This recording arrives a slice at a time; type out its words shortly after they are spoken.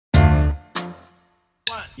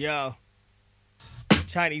Yo,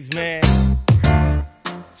 Chinese man,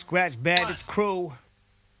 Scratch Bandits crew.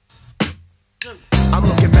 I'm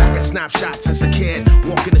looking back at snapshots as a kid,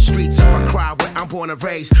 walking the streets if I cry where I'm born and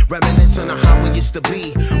raised, reminiscing on how we used to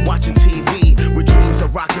be, watching TV with dreams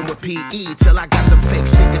of rocking with PE, till I got them fake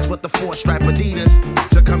sneakers with the 4-stripe Adidas,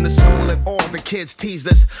 to come to school and all the kids teased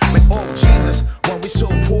us, like, oh Jesus, why we so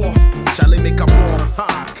poor, Charlie make up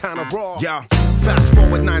raw, kinda raw, yeah. Fast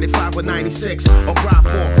forward 95 or 96, or ride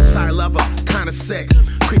for side lover, kinda sick,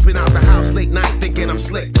 creeping out the house late night thinking I'm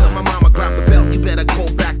slick, till my mama grabbed the belt, you better go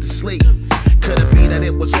back to sleep. Could it be that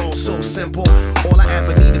it was all so simple? All I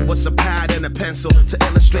ever needed was a pad and a pencil to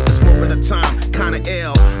illustrate this moment of time, kinda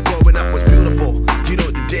ill. Growing up was beautiful, you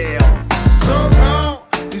know the deal. So wrong,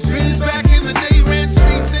 these dreams back in the day ran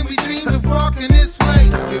streets and we dreamed of walking this way.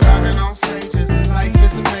 We're rocking on stages, life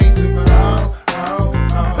is amazing, but oh.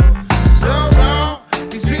 So wrong,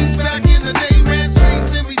 these dreams back in the day ran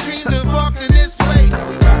streets and we dreamed of walking this way.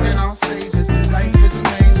 We're rocking on stages, life is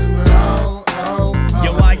amazing, but oh.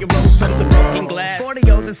 Yo, why you rose from the broken glass?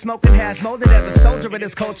 40-O's and smoking hash, molded as a soldier in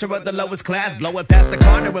this culture of the lowest class. Blowing past the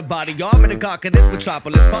corner with body armor to conquer this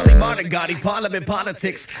metropolis. Polymortar, gaudy parliament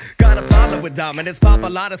politics. Got a problem with dominance. Pop a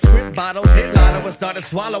lot of script bottles, hit lotto and started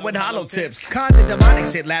swallowing hollow tips. Conjure demonic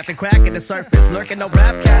shit, laughing, cracking the surface. Lurking no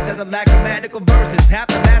rap cast and the lack of medical versions. Half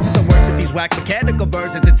the masses don't worship these whack mechanical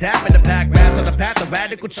versions. And tapping the pack rats on the path of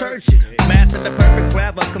radical churches. Mastering the perfect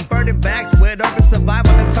grammar, converting backs with urban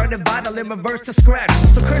survival and turning vital in reverse to scratch.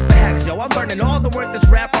 So curse the hacks, yo, I'm burning all the worthless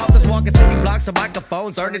rap authors, walking city blocks of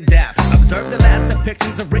microphones, earning daps. Observe the last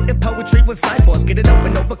depictions of written poetry with sideboards, getting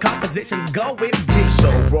open over compositions, going deep.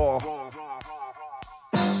 So raw.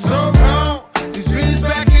 So wrong, these dreams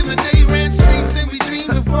back in the day ran streets and we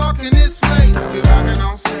dreamed of walking this way. We're rocking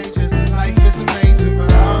on stages, life is amazing,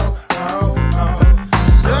 but oh.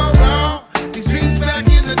 So wrong, these dreams back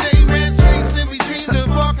in the day ran streets and we dreamed of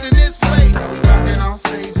walking this way. We're rocking on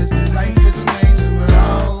stages, life is amazing, but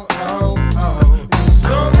oh.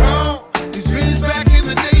 So wrong, these dreams back in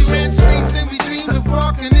the day ran streets and we dreamed of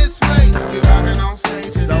walking this way. We're rocking on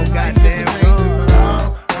stages, So life is goddamn amazing, but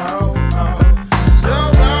oh. So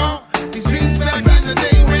wrong, these dreams back in the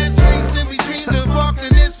day ran streets and we dreamed of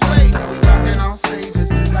walking this way. We're rocking on stages,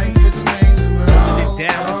 life is amazing, but oh.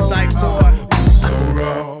 Down with sight boy. So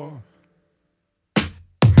wrong.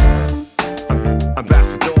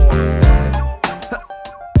 Ambassador.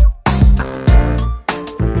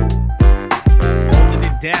 Holding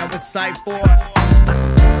it down with sight boy.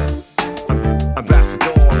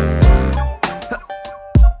 Ambassador.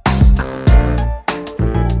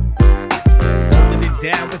 Holding it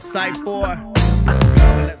down with sight boy.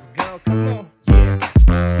 Let's go, come on.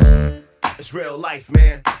 Yeah. It's real life,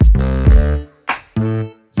 man. Yeah.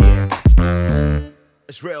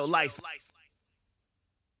 It's real life.